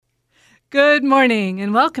Good morning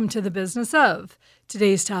and welcome to the Business of.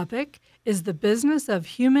 Today's topic is the business of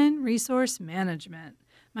human resource management.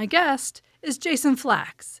 My guest is Jason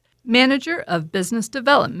Flax, Manager of Business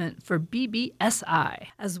Development for BBSI,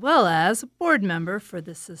 as well as board member for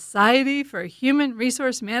the Society for Human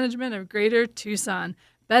Resource Management of Greater Tucson,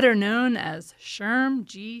 better known as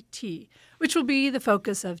SHRM-GT, which will be the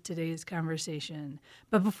focus of today's conversation.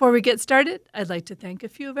 But before we get started, I'd like to thank a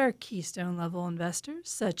few of our Keystone-level investors,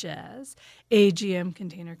 such as AGM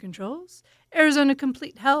Container Controls, Arizona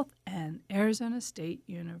Complete Health, and Arizona State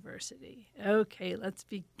University. Okay, let's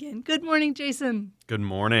begin. Good morning, Jason. Good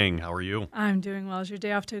morning. How are you? I'm doing well. Is your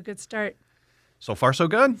day off to a good start? So far, so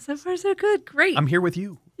good. So far, so good. Great. I'm here with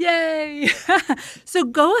you. Yay! So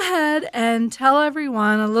go ahead and tell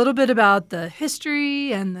everyone a little bit about the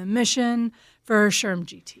history and the mission for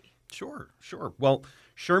SHRM-GT. Sure. Well,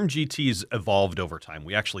 SHRM-GT's evolved over time.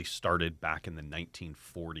 We actually started back in the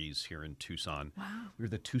 1940s here in Tucson. Wow. We were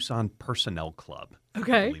the Tucson Personnel Club.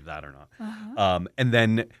 Okay. Believe that or not. And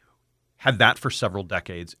then had that for several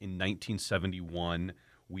decades. In 1971,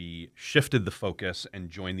 we shifted the focus and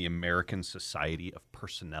joined the American Society of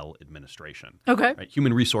Personnel Administration. Okay. Right?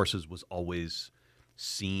 Human resources was always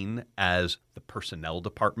seen as the personnel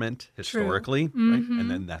department historically, right? And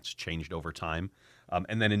then that's changed over time.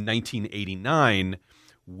 And then in 1989,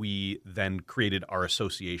 we then created our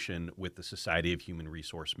association with the Society of Human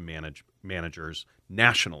Resource Managers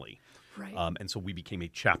nationally. Right. And so we became a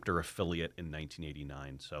chapter affiliate in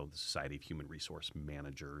 1989. So the Society of Human Resource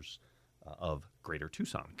Managers of Greater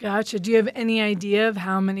Tucson. Gotcha. Do you have any idea of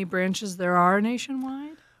how many branches there are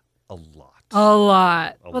nationwide? A lot. A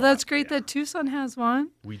lot. A Well, lot, that's great yeah. that Tucson has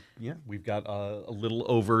one. We've got a little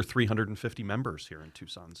over 350 members here in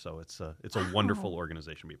Tucson, so it's a wonderful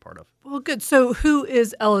organization to be a part of. Well, good. So who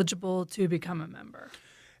is eligible to become a member?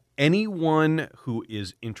 Anyone who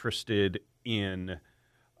is interested in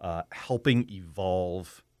helping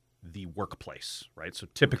evolve the workplace, right? So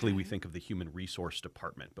typically we think of the human resource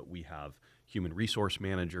department, but we have human resource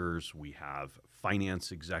managers, we have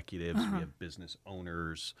finance executives, we have business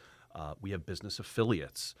owners, we have business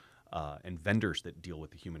affiliates and vendors that deal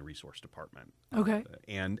with the human resource department. Okay.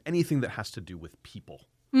 And anything that has to do with people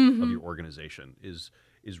of your organization is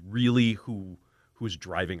really who is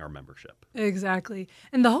driving our membership. Exactly.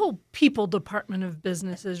 And the whole people department of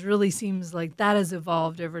businesses really seems like that has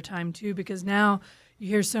evolved over time too, because now you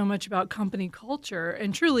hear so much about company culture,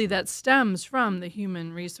 and truly that stems from the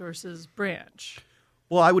human resources branch.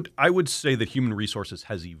 Well, I would say that human resources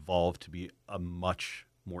has evolved to be a much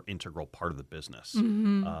more integral part of the business.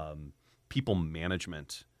 People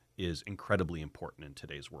management is incredibly important in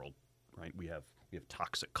today's world, right? We have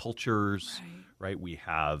toxic cultures, right? We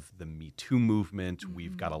have the Me Too movement.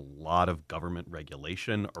 We've got a lot of government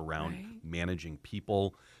regulation around managing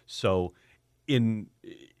people. So in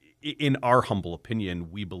our humble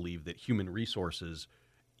opinion, we believe that human resources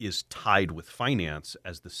is tied with finance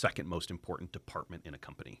as the second most important department in a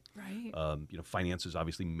company. Right. Finance is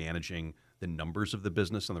obviously managing the numbers of the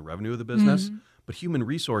business and the revenue of the business, but human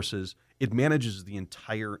resources, it manages the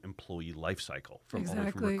entire employee life cycle all the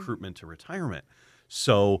way from recruitment to retirement.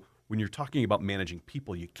 So when you're talking about managing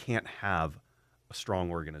people, you can't have a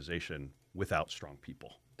strong organization without strong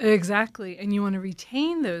people. Exactly. And you want to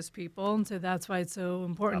retain those people. And so that's why it's so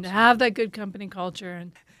important to have that good company culture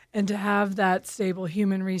and to have that stable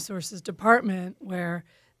human resources department where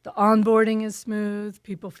the onboarding is smooth,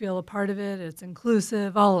 people feel a part of it, it's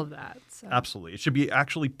inclusive, all of that. So. Absolutely. It should be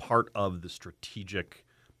actually part of the strategic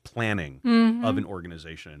planning of an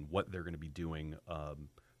organization and what they're going to be doing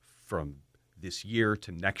from this year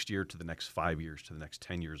to next year to the next 5 years to the next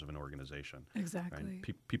 10 years of an organization. Exactly.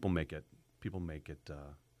 Right? People make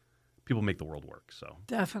the world work. So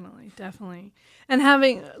definitely. And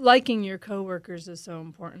liking your coworkers is so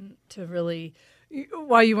important to really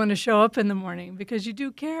why you want to show up in the morning, because you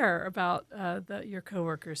do care about your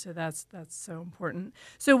coworkers. So that's so important.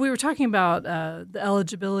 So we were talking about the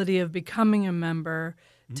eligibility of becoming a member.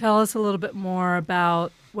 Tell us a little bit more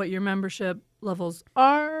about what your membership levels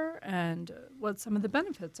are and what some of the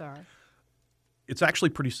benefits are. It's actually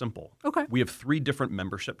pretty simple. Okay. We have 3 different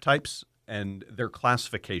membership types, and they're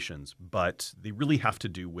classifications, but they really have to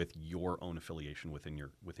do with your own affiliation within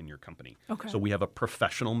your company. Okay. So we have a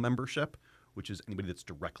professional membership, which is anybody that's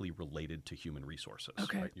directly related to human resources.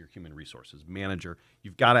 Okay. Right? Your human resources manager.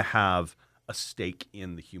 You've got to have a stake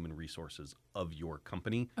in the human resources of your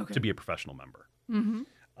company to be a professional member.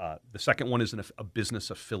 The second one is a business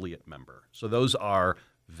affiliate member. So those are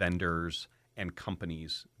vendors and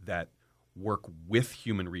companies that work with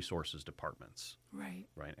human resources departments, right,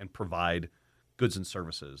 and provide goods and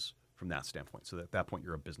services from that standpoint. So at that point,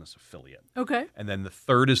 you're a business affiliate. Okay. And then the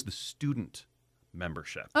third is the student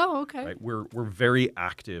membership. Oh, okay. Right? We're very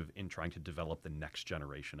active in trying to develop the next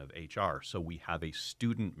generation of HR. So we have a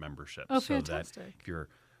student membership. Oh, so fantastic. that if you're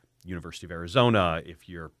University of Arizona, if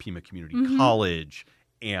you're Pima Community Mm-hmm. College,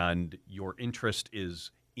 and your interest is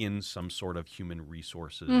in some sort of human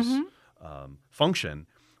resources Mm-hmm. function,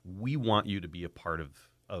 we want you to be a part of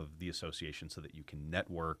the association so that you can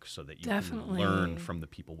network, so that you Definitely. can learn from the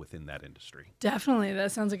people within that industry. Definitely.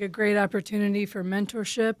 That sounds like a great opportunity for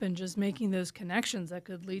mentorship and just making those connections that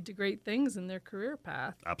could lead to great things in their career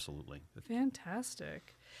path. Absolutely.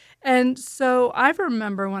 Fantastic. And so I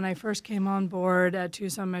remember when I first came on board at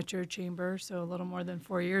Tucson Metro Chamber, so a little more than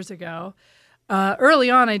 4 years ago, early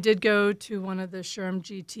on I did go to one of the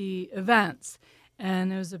SHRM-GT events,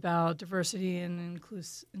 and it was about diversity and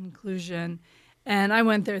inclusion. And I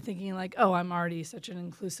went there thinking like, oh, I'm already such an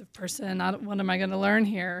inclusive person. What am I going to learn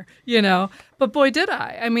here? But boy, did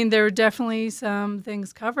I. I mean, there were definitely some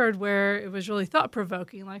things covered where it was really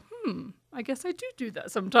thought-provoking, like, I guess I do that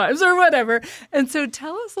sometimes or whatever. And so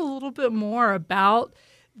tell us a little bit more about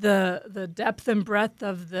the depth and breadth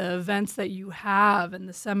of the events that you have and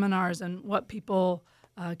the seminars and what people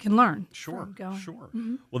can learn. Sure.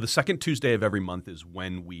 Mm-hmm. Well, the second Tuesday of every month is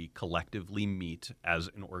when we collectively meet as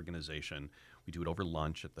an organization. We do it over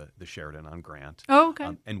lunch at the Sheraton on Grant. Oh,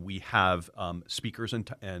 okay. And we have speakers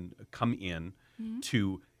and come in Mm-hmm.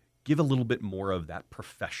 to give a little bit more of that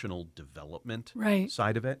professional development Right.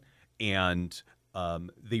 side of it. And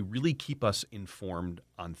they really keep us informed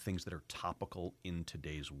on things that are topical in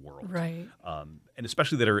today's world. Right. And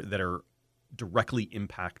especially that are directly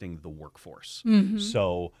impacting the workforce. Mm-hmm.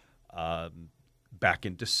 So back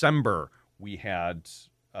in December, we had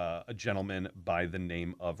a gentleman by the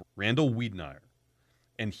name of Randall Wiedemeyer,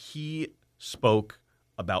 and he spoke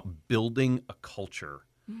about building a culture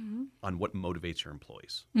on what motivates your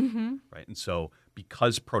employees, right? And so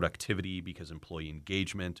because productivity, because employee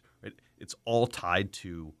engagement, right, it's all tied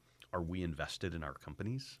to, are we invested in our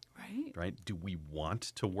companies? Right? Do we want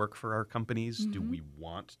to work for our companies? Do we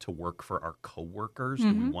want to work for our coworkers?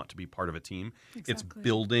 Do we want to be part of a team? Exactly. It's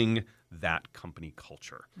building that company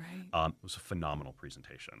culture. Right. It was a phenomenal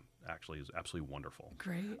presentation. Actually, it was absolutely wonderful.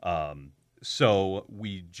 Great. So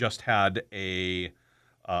we just had a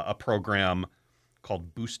program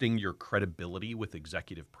called Boosting Your Credibility with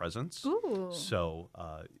Executive Presence. Ooh. So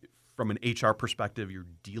from an HR perspective, you're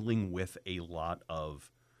dealing with a lot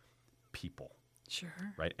of people,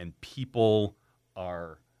 Sure. right? And people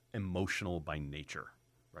are emotional by nature,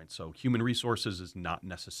 right? So human resources is not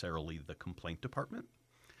necessarily the complaint department.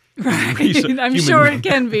 Right. I'm sure it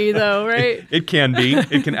can be, though, right? It can be.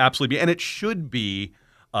 It can absolutely be. And it should be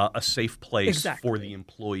a safe place Exactly. for the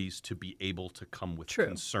employees to be able to come with True.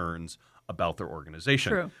 concerns about their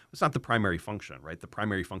organization. True. It's not the primary function, right? The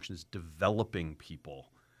primary function is developing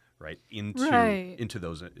people, right, into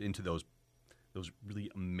those really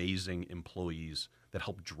amazing employees that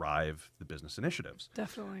help drive the business initiatives.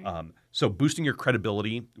 Definitely. So boosting your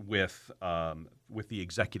credibility with the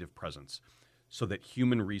executive presence, so that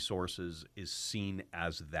human resources is seen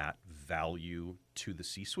as that value to the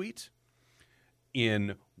C-suite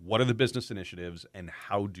in what are the business initiatives and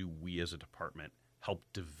how do we as a department help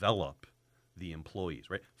develop the employees,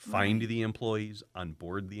 right? Find the employees,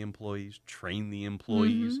 onboard the employees, train the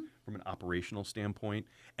employees from an operational standpoint,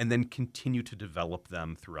 and then continue to develop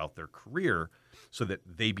them throughout their career so that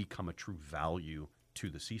they become a true value to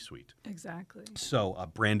the C-suite. Exactly. So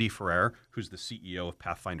Brandy Ferrer, who's the CEO of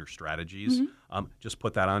Pathfinder Strategies, just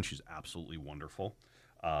put that on. She's absolutely wonderful.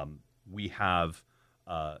 We have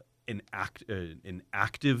an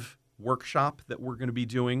active workshop that we're going to be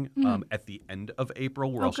doing at the end of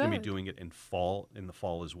April. We're also going to be doing it in the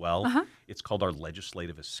fall as well. It's called our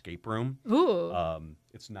Legislative Escape Room. Ooh.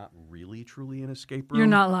 It's not really truly an escape room. You're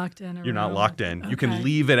not locked in. You're not locked in. Okay. You can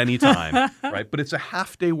leave at any time, right? But it's a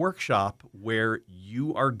half-day workshop where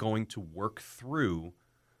you are going to work through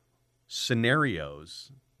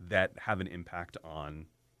scenarios that have an impact on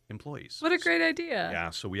employees. What a great idea. Yeah,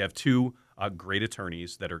 so we have two great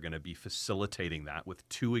attorneys that are going to be facilitating that with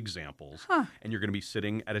two examples. And you're going to be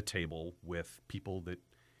sitting at a table with people that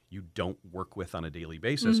you don't work with on a daily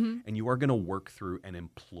basis, and you are going to work through an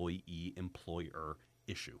employee-employer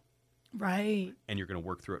issue. Right. And you're going to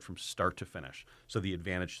work through it from start to finish. So the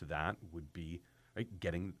advantage to that would be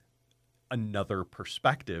getting another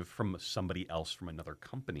perspective from somebody else from another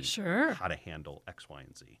company. Sure. How to handle X, Y,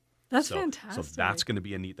 and Z. That's So fantastic. that's going to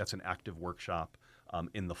be that's an active workshop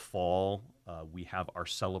in the fall. we have our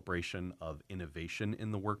Celebration of Innovation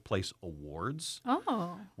in the Workplace Awards,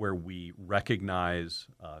 where we recognize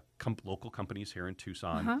local companies here in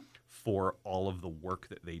Tucson for all of the work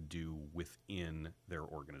that they do within their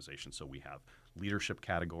organization. So we have leadership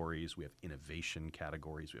categories, we have innovation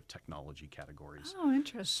categories, we have technology categories. Oh,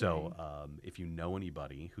 interesting. So if you know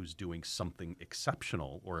anybody who's doing something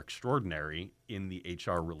exceptional or extraordinary in the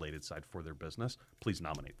HR-related side for their business, please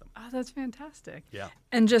nominate them. Oh, that's fantastic. Yeah.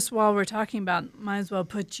 And just while we're talking about, might as well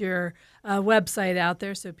put your website out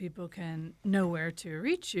there so people can know where to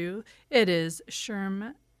reach you. It is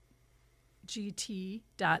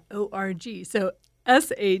SHRM-GT.org. So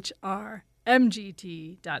SHRM-GT.org,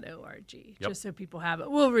 just so people have it.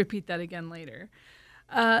 We'll repeat that again later.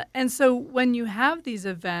 And so when you have these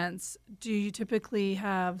events, do you typically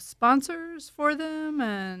have sponsors for them?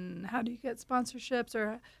 And how do you get sponsorships?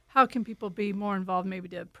 Or how can people be more involved maybe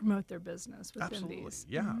to promote their business within Absolutely. these?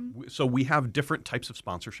 Yeah. Mm-hmm. So we have different types of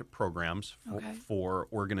sponsorship programs for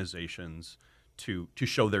organizations to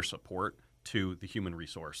show their support to the human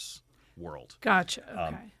resource world. Gotcha.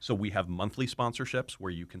 Okay. So we have monthly sponsorships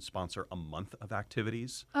where you can sponsor a month of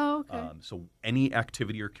activities. Oh, okay. So any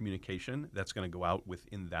activity or communication that's going to go out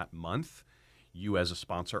within that month, you as a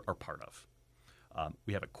sponsor are part of.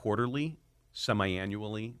 We have it quarterly,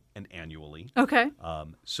 semi-annually, and annually. Okay.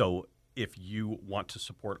 So if you want to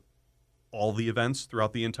support all the events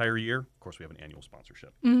throughout the entire year, of course we have an annual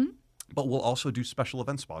sponsorship. Mm-hmm. But we'll also do special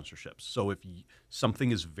event sponsorships. So if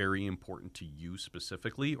something is very important to you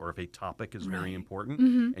specifically, or if a topic is very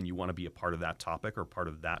important and you want to be a part of that topic or part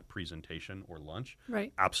of that presentation or lunch,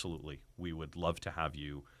 absolutely. We would love to have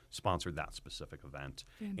you sponsor that specific event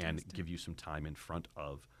and give you some time in front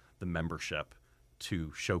of the membership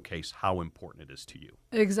to showcase how important it is to you.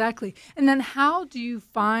 Exactly. And then how do you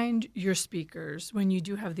find your speakers when you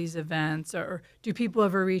do have these events? Or do people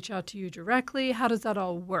ever reach out to you directly? How does that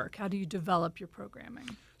all work? How do you develop your programming?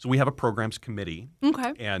 So we have a programs committee.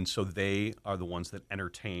 Okay. And so they are the ones that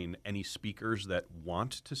entertain any speakers that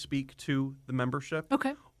want to speak to the membership.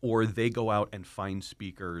 Okay. Or they go out and find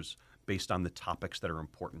speakers based on the topics that are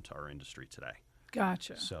important to our industry today.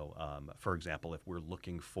 Gotcha. So, for example, if we're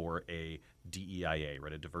looking for a DEIA,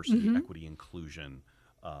 right, a diversity, equity, inclusion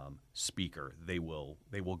speaker, they will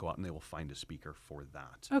go out and they will find a speaker for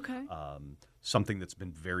that. Okay. Something that's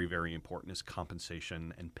been very, very important is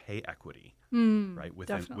compensation and pay equity, right,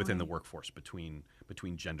 within the workforce between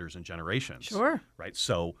genders and generations. Sure. Right.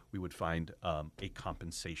 So we would find a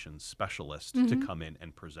compensation specialist to come in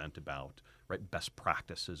and present about best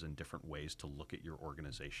practices and different ways to look at your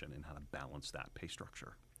organization and how to balance that pay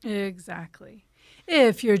structure. Exactly.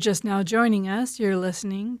 If you're just now joining us, you're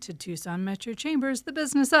listening to Tucson Metro Chambers, The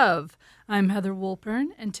Business Of. I'm Heather Wolpern,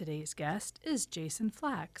 and today's guest is Jason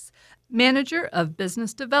Flax, Manager of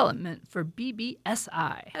Business Development for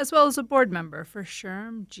BBSI, as well as a board member for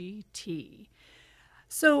SHRM-GT.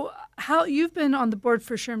 So you've been on the board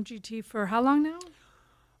for SHRM-GT for how long now?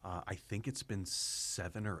 I think it's been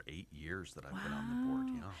 7 or 8 years that I've been on the board.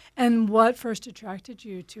 Yeah. And what first attracted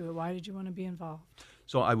you to it? Why did you want to be involved?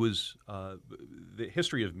 So I was, the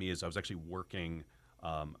history of me is I was actually working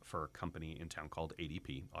for a company in town called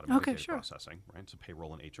ADP, Automatic Data Processing, right? It's a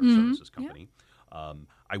payroll and HR services company. Yeah.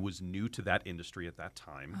 I was new to that industry at that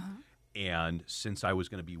time. And since I was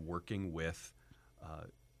going to be working with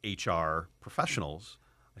HR professionals,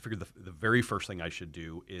 I figured the very first thing I should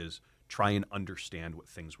do is try and understand what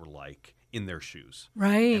things were like in their shoes.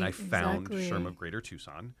 Right. And I found SHRM of Greater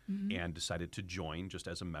Tucson and decided to join just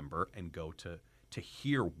as a member and go to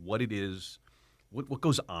hear what it is, what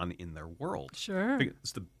goes on in their world. Sure.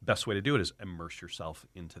 It's the best way to do it is immerse yourself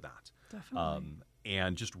into that. Definitely.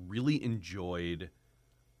 And just really enjoyed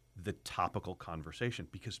the topical conversation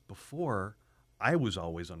because before I was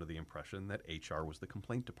always under the impression that HR was the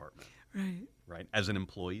complaint department. Right. As an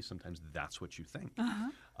employee, sometimes that's what you think.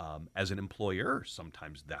 As an employer,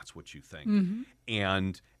 sometimes that's what you think.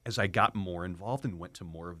 And as I got more involved and went to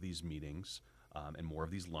more of these meetings and more of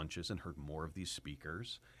these lunches and heard more of these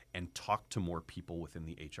speakers and talked to more people within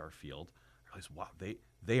the HR field, I realized, wow,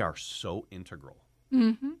 they are so integral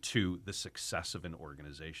to the success of an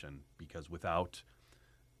organization because without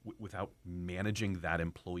managing that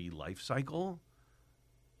employee life cycle,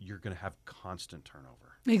 you're going to have constant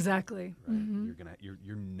turnover. Exactly. Right?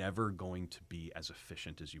 You're never going to be as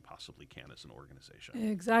efficient as you possibly can as an organization.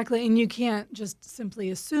 Exactly. And you can't just simply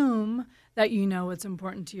assume that you know what's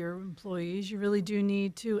important to your employees. You really do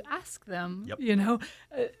need to ask them,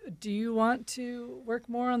 do you want to work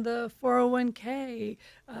more on the 401k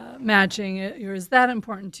matching? Or is that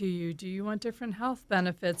important to you? Do you want different health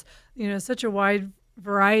benefits? Such a wide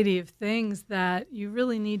variety of things that you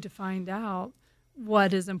really need to find out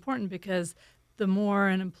what is important, because the more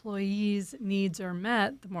an employee's needs are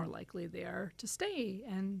met, the more likely they are to stay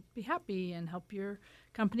and be happy and help your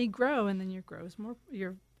company grow, and then your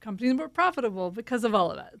company is more profitable because of all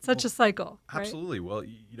of that. It's such a cycle. Absolutely. Right?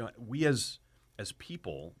 Well, we as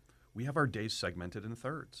people, we have our days segmented in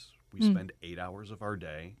thirds. We spend 8 hours of our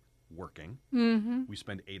day working. Mm-hmm. We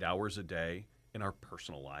spend 8 hours a day in our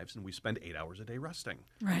personal lives, and we spend 8 hours a day resting.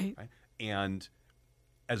 Right. And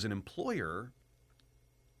as an employer,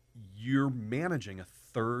 you're managing a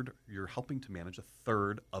third, you're helping to manage a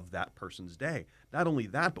third of that person's day. Not only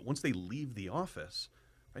that, but once they leave the office,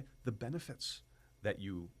 right, the benefits that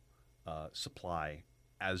you supply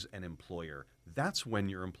as an employer, that's when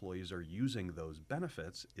your employees are using those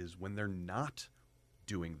benefits, is when they're not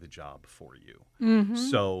doing the job for you. Mm-hmm.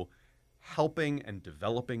 So helping and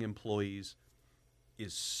developing employees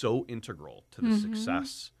is so integral to the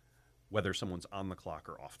success, whether someone's on the clock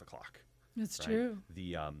or off the clock. It's right? true.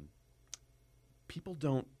 The people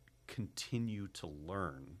don't continue to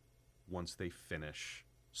learn once they finish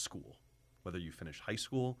school, whether you finish high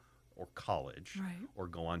school or college, Right. or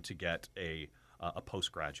go on to get a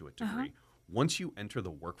postgraduate degree. Once you enter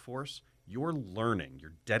the workforce, your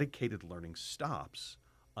dedicated learning stops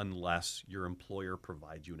unless your employer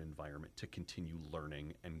provides you an environment to continue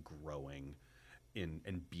learning and growing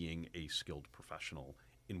and being a skilled professional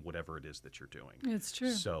in whatever it is that you're doing. It's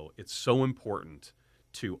true. So it's so important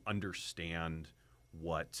to understand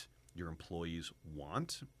what your employees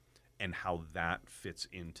want and how that fits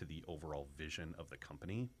into the overall vision of the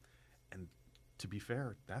company. And to be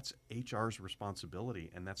fair, that's HR's responsibility,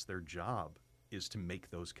 and that's their job, is to make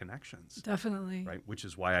those connections. Definitely. Right? Which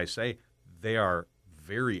is why I say they are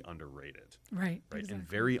very underrated. Right. Right? And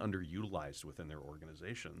very underutilized within their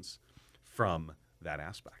organizations from that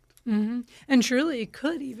aspect. Mm-hmm. And truly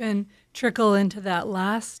could even trickle into that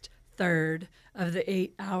last third of the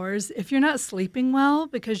 8 hours. If you're not sleeping well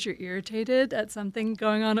because you're irritated at something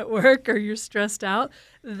going on at work, or you're stressed out,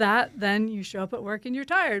 that then you show up at work and you're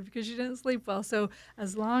tired because you didn't sleep well. So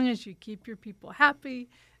as long as you keep your people happy,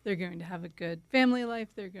 they're going to have a good family life.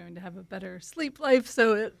 They're going to have a better sleep life.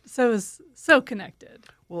 So is so connected.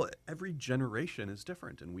 Well, every generation is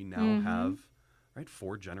different, and we now have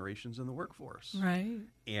 4 generations in the workforce. Right.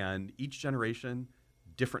 And each generation,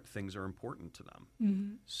 different things are important to them.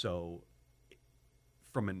 Mm-hmm. So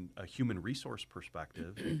from a human resource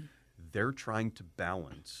perspective, they're trying to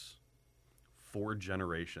balance 4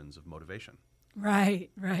 generations of motivation. Right.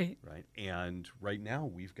 Right. And right now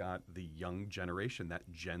we've got the young generation, that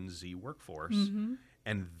Gen Z workforce,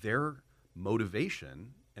 and their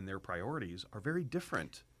motivation and their priorities are very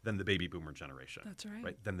different than the baby boomer generation. That's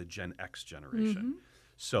right. Than the Gen X generation.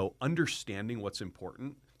 So understanding what's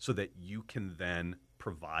important so that you can then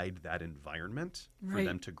provide that environment for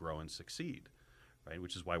them to grow and succeed, right?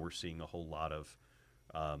 Which is why we're seeing a whole lot of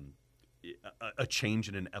a change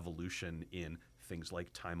and an evolution in things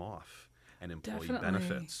like time off and employee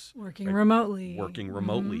benefits. Working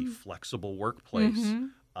remotely. Flexible workplace.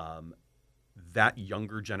 That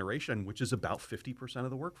younger generation, which is about 50% of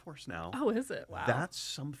the workforce now. Oh, is it? Wow. That's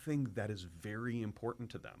something that is very important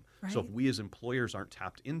to them. Right. So if we as employers aren't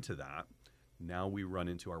tapped into that, now we run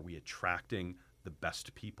into, are we attracting the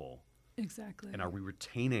best people? Exactly. And are we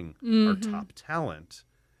retaining our top talent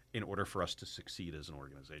in order for us to succeed as an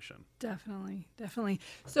organization? Definitely.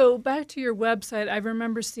 So back to your website, I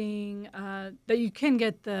remember seeing that you can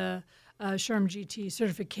get the SHRM-GT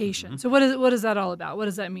certification. So what is that all about? What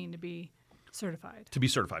does that mean to be certified? To be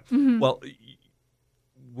certified. Well,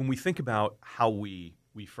 when we think about how we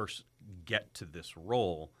first get to this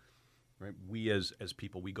role, right? We as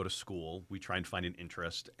people, we go to school, we try and find an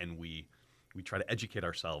interest, and we try to educate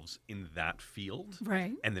ourselves in that field,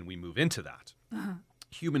 right? And then we move into that.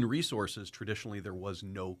 Human resources, traditionally, there was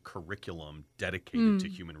no curriculum dedicated to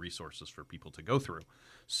human resources for people to go through.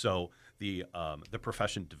 So the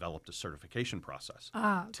profession developed a certification process.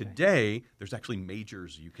 Okay. Today, there's actually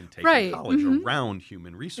majors you can take Right. in college around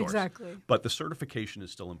human resource. Exactly. But the certification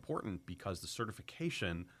is still important because the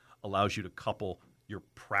certification allows you to couple your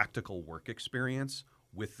practical work experience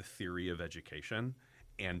with the theory of education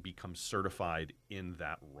and become certified in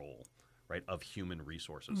that role, right, of human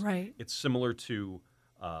resources. Right. It's similar to,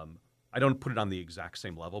 I don't put it on the exact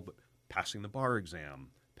same level, but passing the bar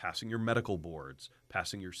exam, passing your medical boards,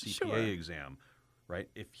 passing your CPA exam, right?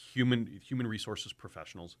 If human resources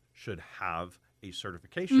professionals should have a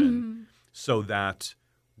certification so that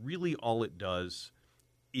really all it does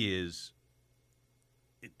is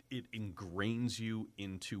it ingrains you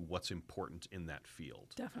into what's important in that field.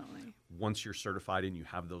 Definitely. Once you're certified and you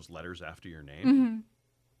have those letters after your name,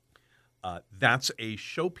 that's a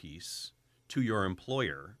showpiece to your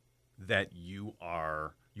employer that you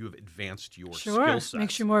have advanced your skill set.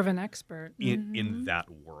 Makes you more of an expert in that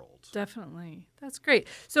world. Definitely. That's great.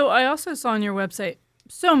 So I also saw on your website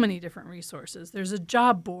so many different resources. There's a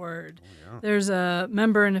job board. Oh, yeah. There's a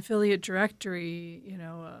member and affiliate directory,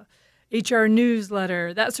 a HR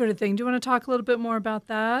newsletter, that sort of thing. Do you want to talk a little bit more about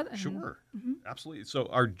that? Sure. Absolutely. So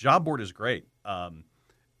our job board is great.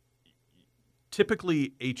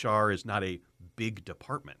 Typically, HR is not a big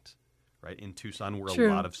department, right? In Tucson, we're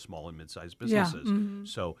a lot of small and mid-sized businesses. Yeah.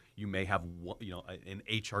 So you may have an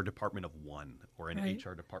HR department of one or an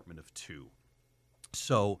HR department of two.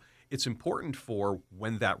 So it's important for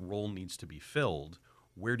when that role needs to be filled,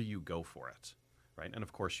 where do you go for it, right? And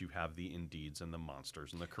of course, you have the Indeeds and the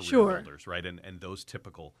Monsters and the Career Builders, right? And those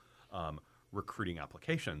typical recruiting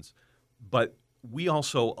applications. But we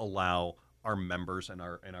also allow our members and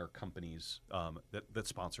our companies that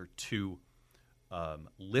sponsor to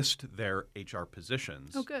list their HR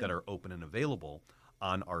positions that are open and available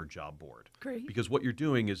on our job board. Great. Because what you're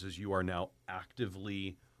doing is you are now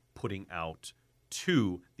actively putting out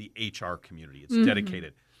to the HR community. It's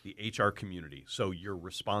dedicated, the HR community. So your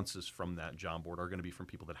responses from that job board are going to be from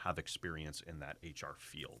people that have experience in that HR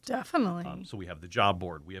field. Definitely. So we have the job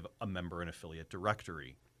board. We have a member and affiliate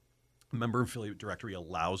directory. A member and affiliate directory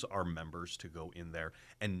allows our members to go in there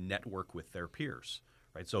and network with their peers,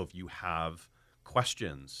 right? So if you have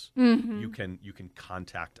questions, you can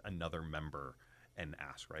contact another member and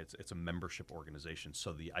ask, right? It's a membership organization.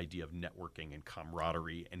 So the idea of networking and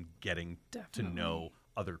camaraderie and getting to know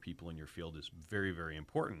other people in your field is very, very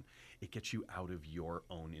important. It gets you out of your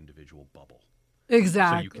own individual bubble.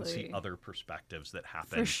 Exactly. So you can see other perspectives that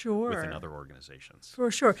happen within other organizations.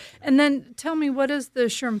 For sure. And then tell me, what is the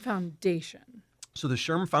SHRM Foundation? So the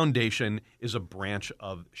SHRM Foundation is a branch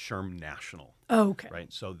of SHRM National. Oh, okay.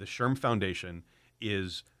 Right. So the SHRM Foundation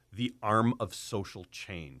is the arm of social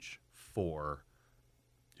change for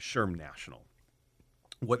SHRM National.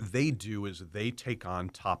 What they do is they take on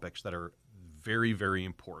topics that are very, very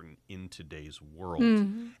important in today's world,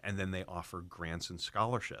 and then they offer grants and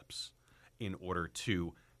scholarships in order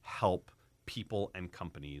to help people and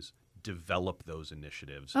companies develop those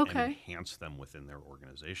initiatives and enhance them within their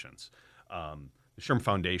organizations. The SHRM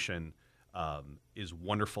Foundation is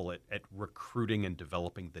wonderful at recruiting and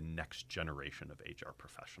developing the next generation of HR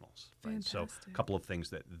professionals. Right? So a couple of things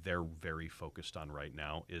that they're very focused on right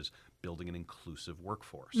now is building an inclusive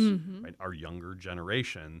workforce. Right? Our younger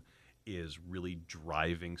generation is really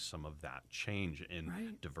driving some of that change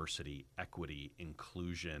in diversity, equity,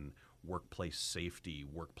 inclusion, workplace safety,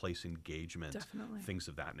 workplace engagement, things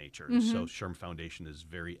of that nature. So SHRM Foundation is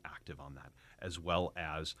very active on that, as well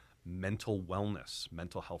as mental wellness,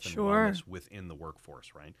 mental health and wellness within the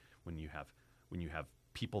workforce, right? When you have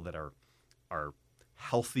people that are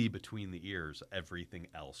healthy between the ears, everything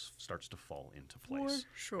else starts to fall into place.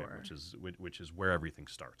 For sure. Right? Which is where everything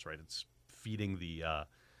starts, right? It's feeding the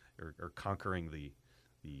or conquering the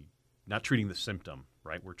not treating the symptom,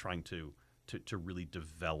 right? We're trying to really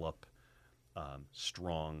develop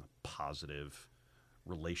strong, positive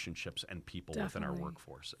relationships and people within our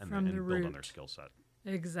workforce and build on their skill set.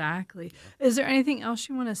 Exactly. Yeah. Is there anything else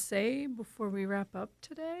you want to say before we wrap up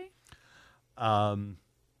today?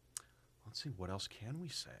 Let's see, what else can we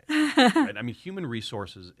say? Right? I mean, human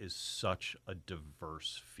resources is such a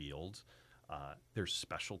diverse field. There's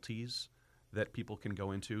specialties that people can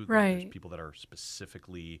go into. There's people that are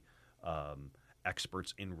specifically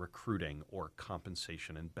experts in recruiting or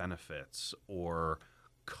compensation and benefits or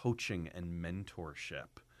coaching and mentorship.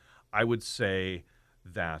 I would say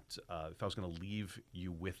that if I was going to leave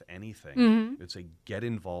you with anything, I'd say get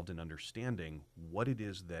involved in understanding what it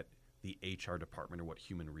is that the HR department or what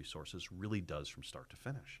human resources really does from start to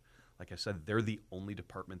finish. Like I said, they're the only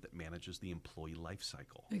department that manages the employee life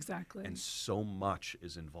cycle. Exactly. And so much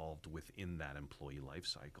is involved within that employee life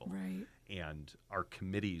cycle. Right. And our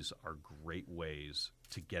committees are great ways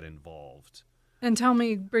to get involved. And tell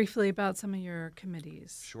me briefly about some of your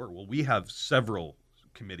committees. Sure. Well, we have several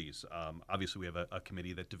committees. Obviously, we have a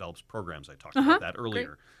committee that develops programs. I talked about that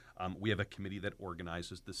earlier. We have a committee that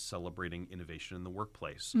organizes the Celebrating Innovation in the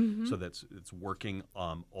Workplace. So it's working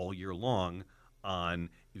all year long on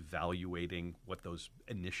evaluating what those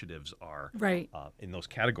initiatives are in those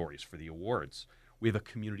categories for the awards. We have a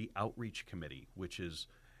community outreach committee, which is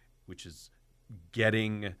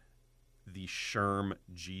getting the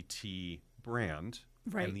SHRM-GT brand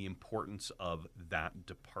and the importance of that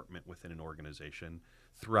department within an organization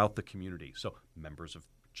throughout the community. So members of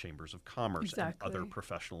chambers of commerce and other Exactly.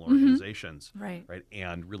 professional organizations, Right.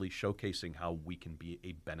 And really showcasing how we can be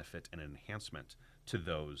a benefit and an enhancement to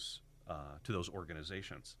those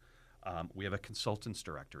organizations. We have a consultants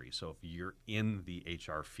directory, so if you're in the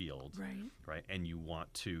HR field, right, and you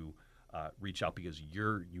want to reach out because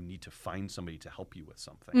you need to find somebody to help you with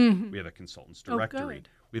something. We have a consultants directory. Good.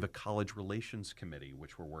 We have a college relations committee,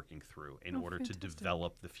 which we're working through in order to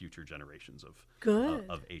develop the future generations of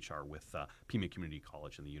HR with Pima Community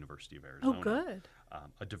College and the University of Arizona. Oh, good.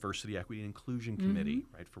 A diversity, equity, and inclusion committee,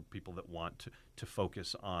 right, for people that want to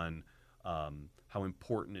focus on how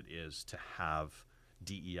important it is to have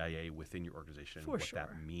DEIA within your organization, For what sure.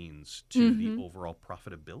 that means to the overall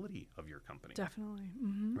profitability of your company. Definitely.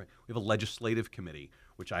 Right. We have a legislative committee,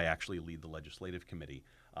 which I actually lead the legislative committee.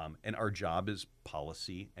 And our job is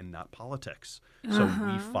policy and not politics. So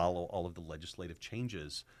we follow all of the legislative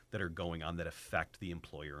changes that are going on that affect the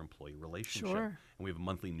employer-employee relationship. Sure. And we have a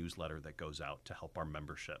monthly newsletter that goes out to help our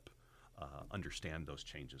membership understand those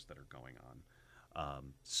changes that are going on.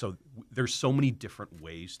 So there's so many different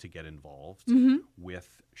ways to get involved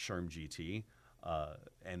with SHRM-GT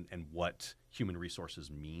and what human resources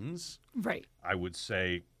means. Right. I would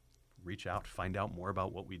say reach out, find out more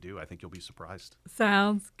about what we do. I think you'll be surprised.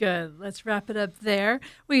 Sounds good. Let's wrap it up there.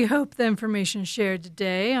 We hope the information shared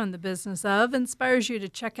today on the business of inspires you to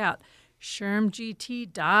check out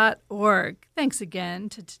SHRM-GT.org. Thanks again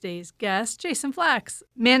to today's guest, Jason Flax,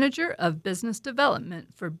 Manager of Business Development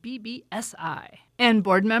for BBSI and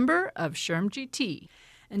board member of SHRM-GT.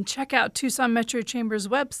 And check out Tucson Metro Chamber's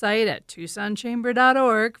website at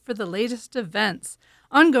TucsonChamber.org for the latest events.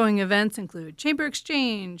 Ongoing events include Chamber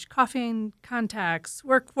Exchange, Coffee and Contacts,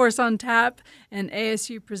 Workforce on Tap, and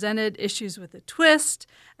ASU Presented Issues with a Twist,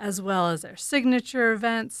 as well as our signature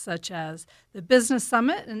events such as the Business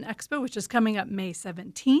Summit and Expo, which is coming up May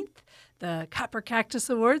 17th, the Copper Cactus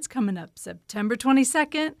Awards coming up September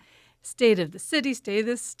 22nd, State of the City, State of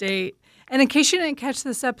the State. And in case you didn't catch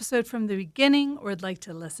this episode from the beginning or would like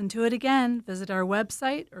to listen to it again, visit our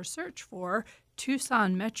website or search for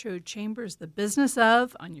Tucson Metro Chambers, The Business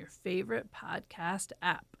Of on your favorite podcast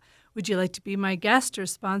app. Would you like to be my guest or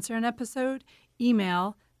sponsor an episode?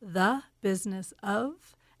 Email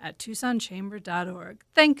thebusinessof@TucsonChamber.org.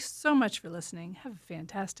 Thanks so much for listening. Have a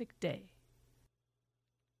fantastic day.